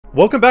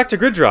Welcome back to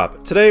Grid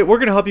Drop. Today we're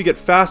going to help you get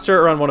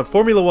faster around one of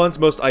Formula One's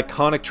most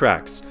iconic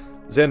tracks,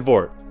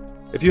 Zandvoort.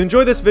 If you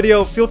enjoy this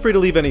video, feel free to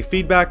leave any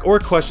feedback or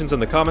questions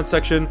in the comment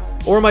section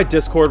or my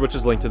Discord, which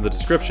is linked in the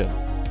description.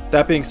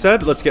 That being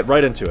said, let's get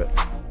right into it.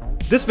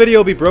 This video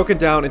will be broken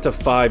down into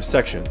 5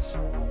 sections: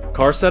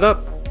 car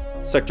setup,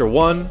 Sector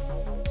 1,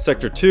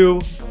 Sector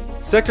 2,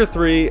 Sector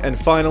 3, and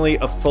finally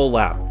a full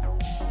lap.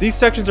 These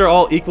sections are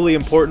all equally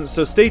important,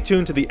 so stay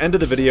tuned to the end of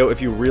the video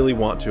if you really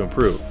want to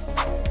improve.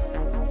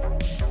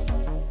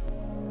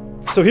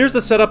 So here's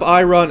the setup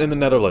I run in the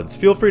Netherlands.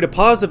 Feel free to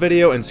pause the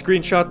video and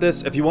screenshot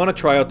this if you want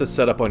to try out this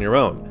setup on your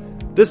own.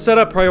 This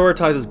setup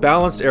prioritizes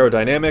balanced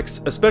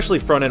aerodynamics, especially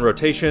front-end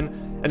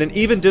rotation, and an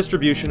even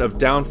distribution of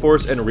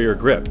downforce and rear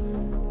grip.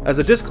 As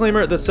a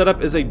disclaimer, this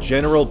setup is a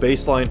general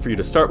baseline for you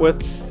to start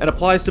with and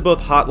applies to both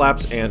hot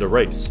laps and a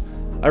race.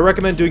 I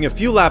recommend doing a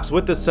few laps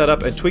with this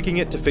setup and tweaking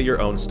it to fit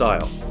your own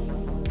style.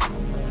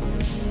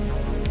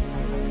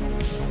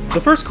 The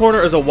first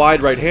corner is a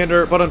wide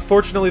right-hander, but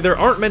unfortunately there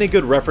aren't many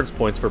good reference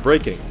points for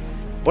braking.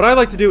 What I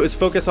like to do is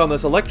focus on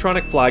this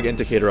electronic flag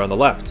indicator on the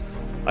left.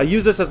 I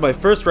use this as my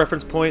first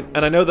reference point,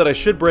 and I know that I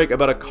should brake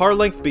about a car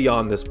length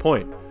beyond this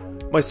point.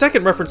 My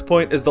second reference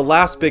point is the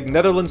last big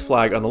Netherlands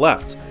flag on the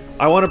left.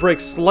 I want to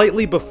brake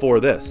slightly before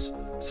this.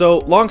 So,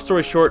 long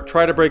story short,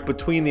 try to brake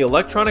between the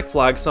electronic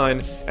flag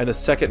sign and the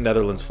second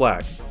Netherlands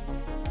flag.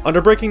 Under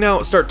braking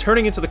now, start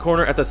turning into the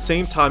corner at the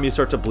same time you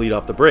start to bleed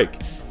off the brake.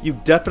 You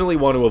definitely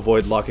want to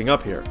avoid locking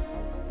up here.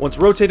 Once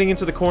rotating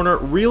into the corner,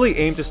 really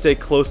aim to stay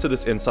close to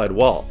this inside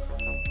wall.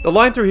 The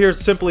line through here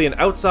is simply an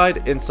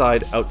outside,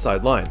 inside,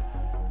 outside line.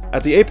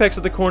 At the apex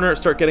of the corner,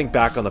 start getting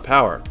back on the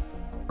power.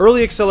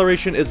 Early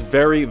acceleration is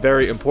very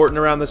important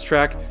around this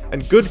track,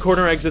 and good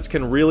corner exits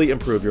can really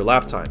improve your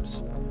lap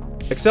times.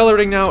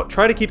 Accelerating now,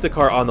 try to keep the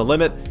car on the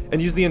limit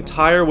and use the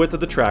entire width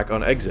of the track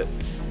on exit.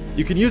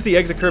 You can use the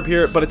exit curb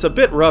here, but it's a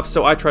bit rough,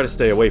 so I try to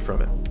stay away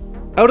from it.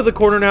 Out of the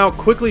corner now,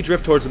 quickly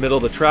drift towards the middle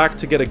of the track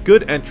to get a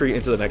good entry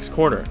into the next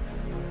corner.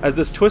 As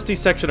this twisty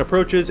section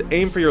approaches,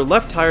 aim for your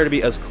left tire to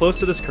be as close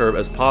to this curb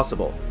as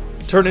possible.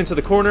 Turn into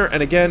the corner,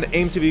 and again,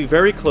 aim to be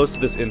very close to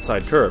this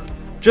inside curb.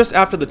 Just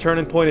after the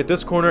turn-in point at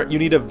this corner, you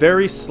need a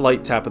very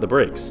slight tap of the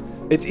brakes.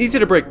 It's easy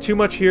to brake too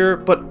much here,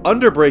 but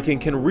under-braking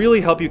can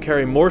really help you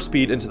carry more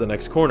speed into the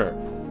next corner.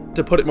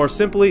 To put it more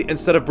simply,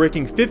 instead of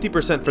braking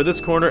 50% for this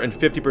corner and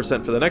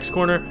 50% for the next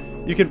corner,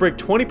 you can brake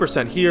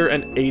 20% here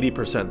and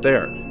 80%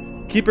 there.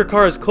 Keep your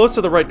car as close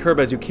to the right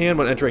curb as you can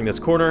when entering this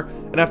corner,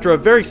 and after a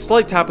very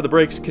slight tap of the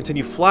brakes,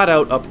 continue flat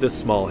out up this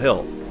small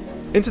hill.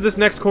 Into this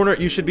next corner,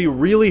 you should be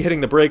really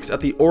hitting the brakes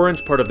at the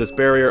orange part of this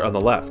barrier on the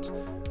left.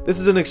 This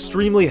is an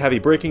extremely heavy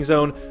braking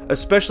zone,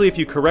 especially if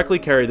you correctly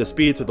carry the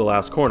speed through the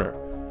last corner.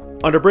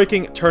 Under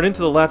braking, turn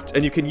into the left,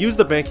 and you can use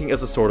the banking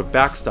as a sort of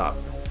backstop.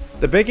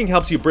 The banking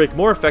helps you brake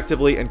more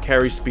effectively and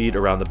carry speed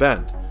around the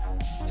bend.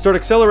 Start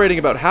accelerating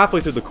about halfway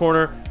through the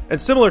corner,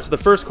 and similar to the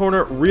first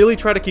corner, really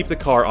try to keep the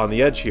car on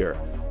the edge here.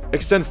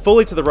 Extend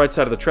fully to the right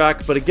side of the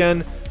track, but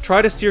again,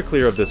 try to steer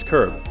clear of this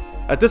curb.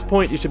 At this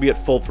point, you should be at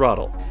full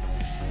throttle.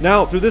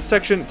 Now, through this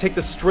section, take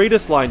the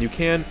straightest line you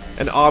can,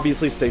 and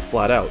obviously stay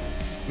flat out.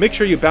 Make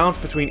sure you bounce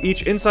between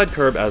each inside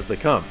curb as they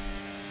come.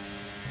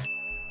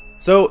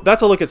 So,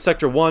 that's a look at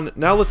Sector 1,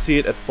 now let's see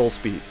it at full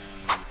speed.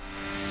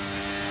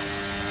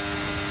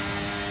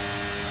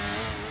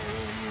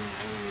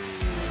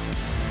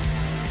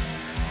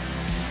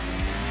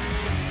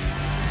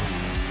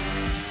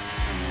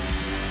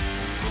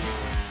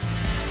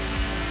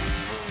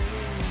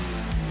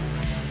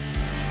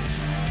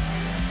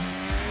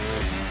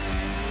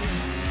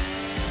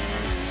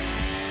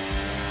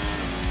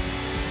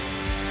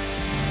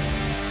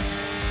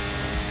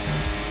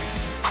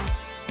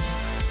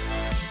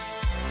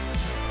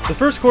 The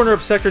first corner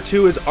of Sector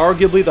 2 is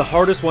arguably the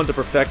hardest one to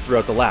perfect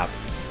throughout the lap,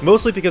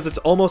 mostly because it's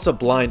almost a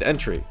blind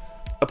entry.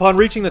 Upon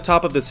reaching the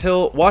top of this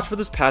hill, watch for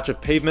this patch of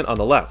pavement on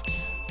the left.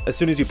 As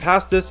soon as you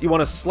pass this, you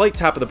want a slight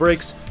tap of the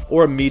brakes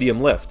or a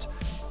medium lift.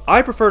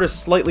 I prefer to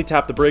slightly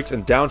tap the brakes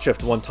and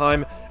downshift one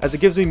time, as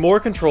it gives me more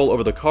control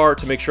over the car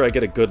to make sure I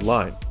get a good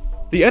line.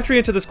 The entry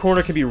into this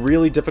corner can be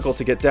really difficult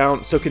to get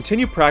down, so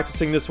continue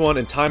practicing this one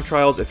in time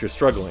trials if you're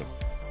struggling.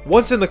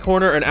 Once in the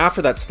corner and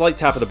after that slight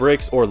tap of the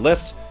brakes or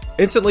lift,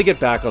 instantly get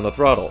back on the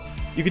throttle.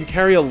 You can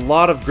carry a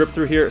lot of grip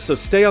through here, so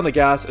stay on the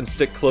gas and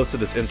stick close to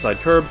this inside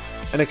curb,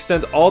 and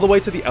extend all the way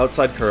to the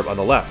outside curb on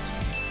the left.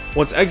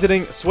 Once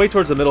exiting, sway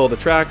towards the middle of the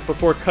track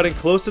before cutting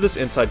close to this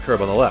inside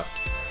curb on the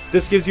left.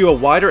 This gives you a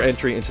wider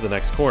entry into the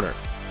next corner.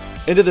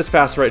 Into this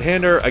fast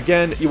right-hander,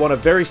 again, you want a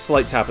very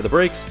slight tap of the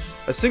brakes,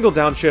 a single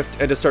downshift,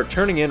 and to start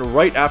turning in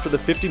right after the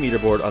 50-meter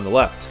board on the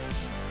left.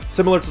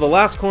 Similar to the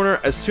last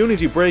corner, as soon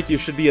as you brake, you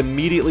should be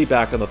immediately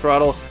back on the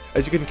throttle,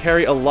 as you can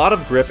carry a lot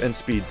of grip and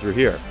speed through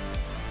here.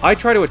 I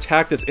try to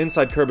attack this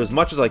inside curb as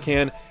much as I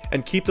can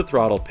and keep the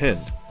throttle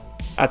pinned.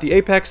 At the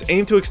apex,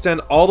 aim to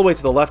extend all the way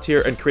to the left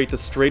here and create the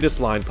straightest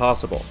line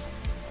possible.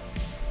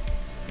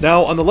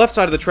 Now, on the left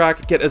side of the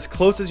track, get as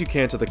close as you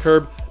can to the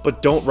curb,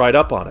 but don't ride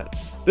up on it.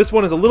 This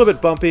one is a little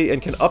bit bumpy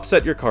and can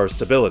upset your car's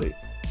stability.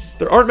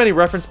 There aren't many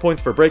reference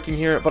points for braking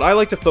here, but I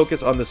like to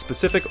focus on the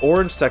specific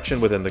orange section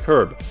within the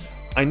curb.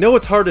 I know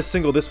it's hard to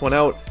single this one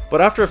out,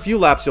 but after a few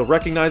laps you'll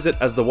recognize it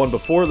as the one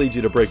before leads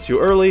you to brake too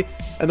early,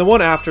 and the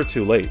one after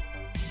too late.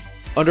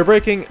 Under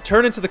braking,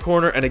 turn into the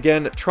corner and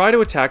again, try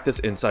to attack this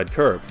inside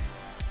curb.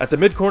 At the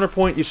mid-corner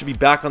point, you should be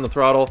back on the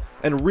throttle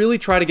and really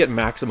try to get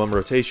maximum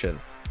rotation.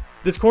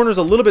 This corner is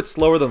a little bit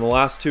slower than the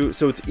last two,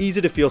 so it's easy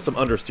to feel some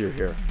understeer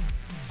here.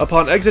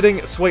 Upon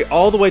exiting, sway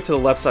all the way to the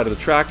left side of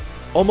the track,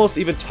 almost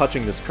even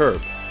touching this curb.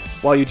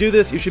 While you do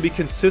this, you should be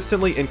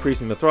consistently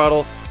increasing the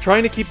throttle,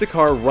 trying to keep the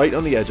car right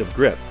on the edge of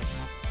grip.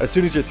 As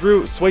soon as you're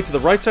through, sway to the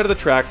right side of the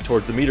track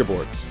towards the meter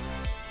boards.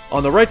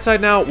 On the right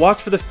side now,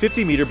 watch for the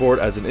 50 meter board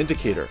as an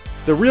indicator.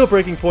 The real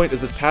braking point is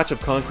this patch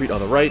of concrete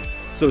on the right,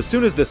 so as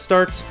soon as this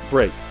starts,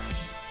 brake.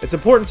 It's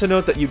important to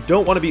note that you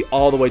don't want to be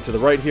all the way to the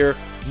right here,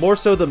 more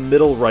so the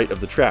middle right of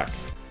the track.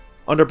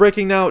 Under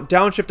braking now,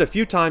 downshift a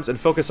few times and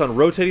focus on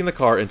rotating the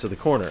car into the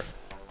corner.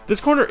 This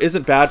corner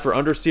isn't bad for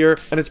understeer,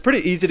 and it's pretty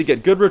easy to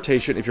get good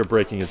rotation if your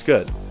braking is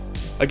good.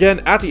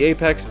 Again, at the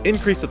apex,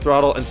 increase the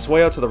throttle and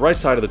sway out to the right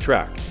side of the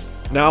track.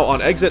 Now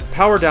on exit,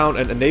 power down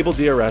and enable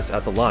DRS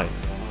at the line.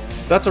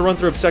 That's a run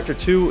through of Sector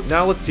 2,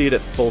 now let's see it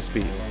at full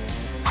speed.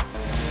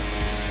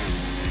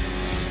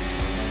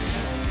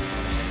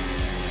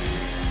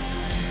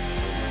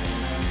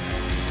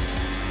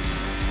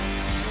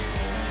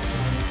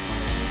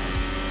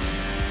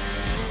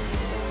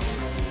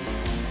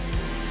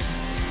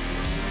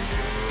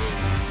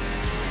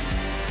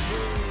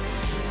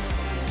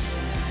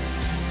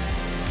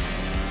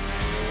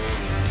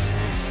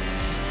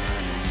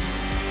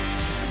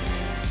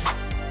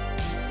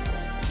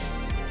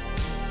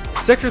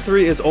 Sector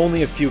 3 is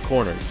only a few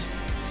corners.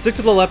 Stick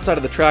to the left side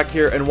of the track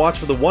here and watch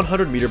for the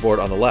 100 meter board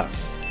on the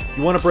left.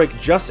 You want to brake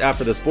just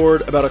after this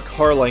board, about a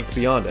car length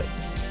beyond it.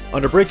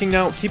 Under braking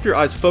now, keep your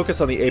eyes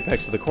focused on the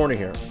apex of the corner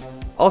here.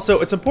 Also,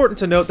 it's important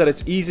to note that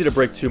it's easy to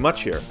brake too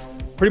much here.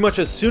 Pretty much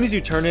as soon as you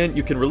turn in,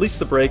 you can release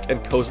the brake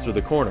and coast through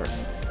the corner.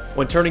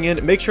 When turning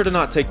in, make sure to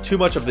not take too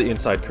much of the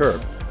inside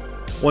curb.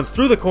 Once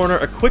through the corner,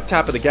 a quick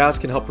tap of the gas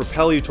can help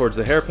propel you towards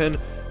the hairpin,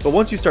 but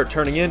once you start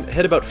turning in,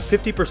 hit about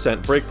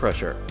 50% brake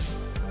pressure.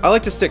 I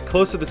like to stick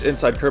close to this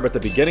inside curb at the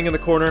beginning of the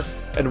corner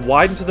and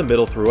widen to the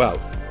middle throughout.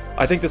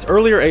 I think this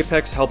earlier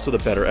apex helps with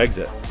a better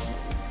exit.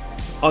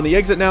 On the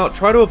exit now,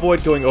 try to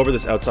avoid going over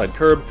this outside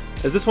curb,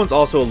 as this one's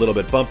also a little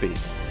bit bumpy.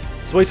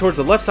 Sway towards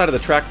the left side of the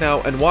track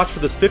now and watch for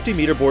this 50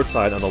 meter board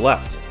sign on the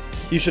left.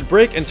 You should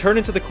brake and turn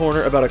into the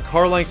corner about a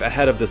car length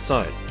ahead of this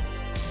sign.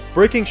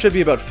 Braking should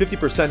be about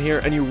 50%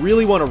 here, and you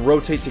really want to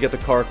rotate to get the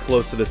car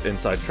close to this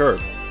inside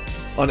curb.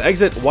 On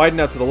exit,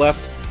 widen out to the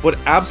left, but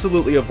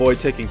absolutely avoid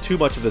taking too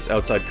much of this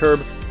outside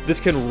curb. This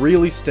can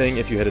really sting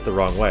if you hit it the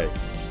wrong way.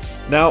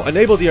 Now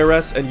enable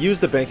DRS and use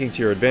the banking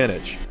to your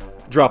advantage.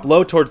 Drop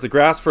low towards the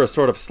grass for a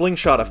sort of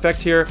slingshot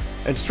effect here,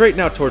 and straighten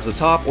out towards the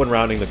top when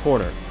rounding the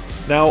corner.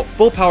 Now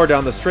full power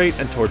down the straight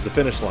and towards the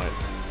finish line.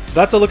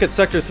 That's a look at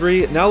Sector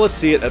 3, now let's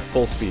see it at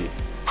full speed.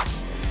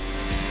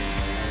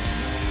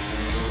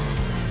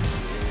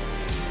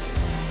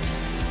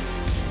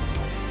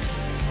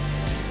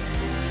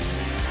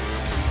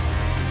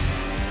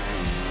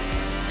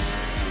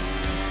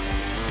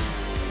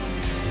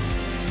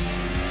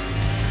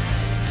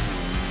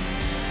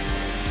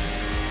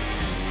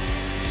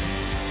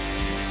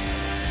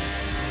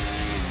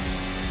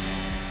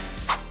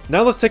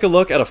 Now let's take a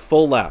look at a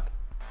full lap.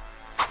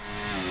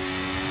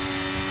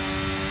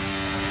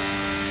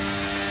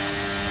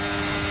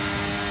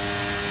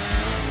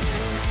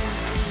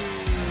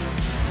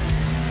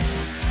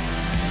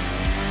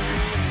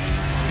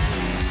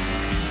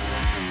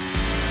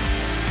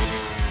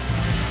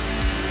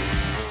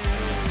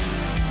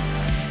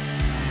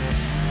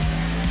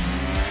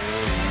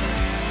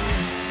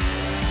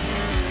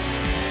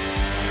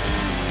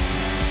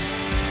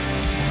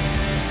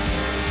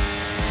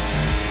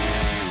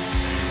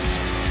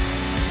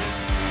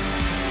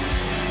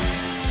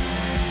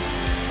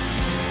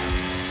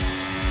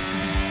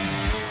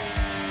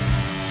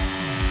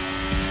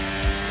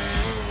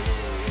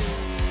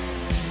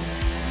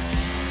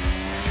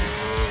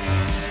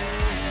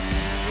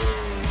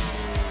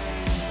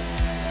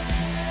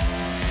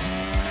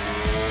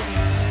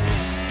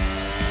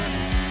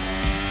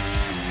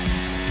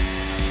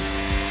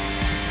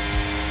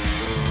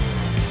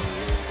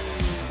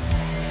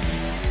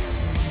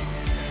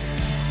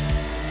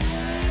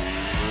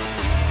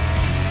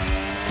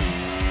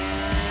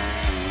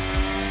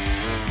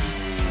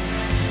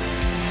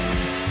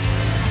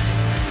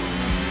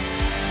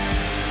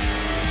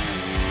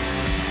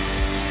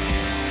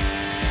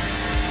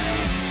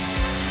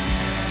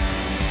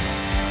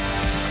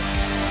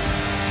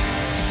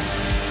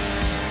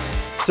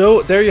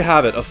 So there you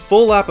have it, a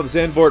full lap of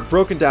Zandvoort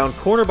broken down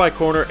corner by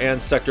corner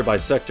and sector by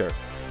sector.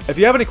 If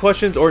you have any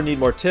questions or need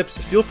more tips,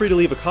 feel free to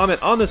leave a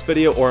comment on this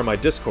video or in my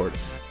Discord.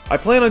 I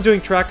plan on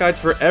doing track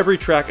guides for every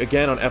track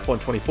again on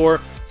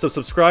F124, so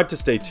subscribe to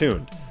stay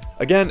tuned.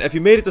 Again, if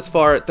you made it this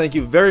far, thank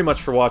you very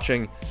much for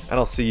watching, and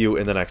I'll see you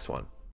in the next one.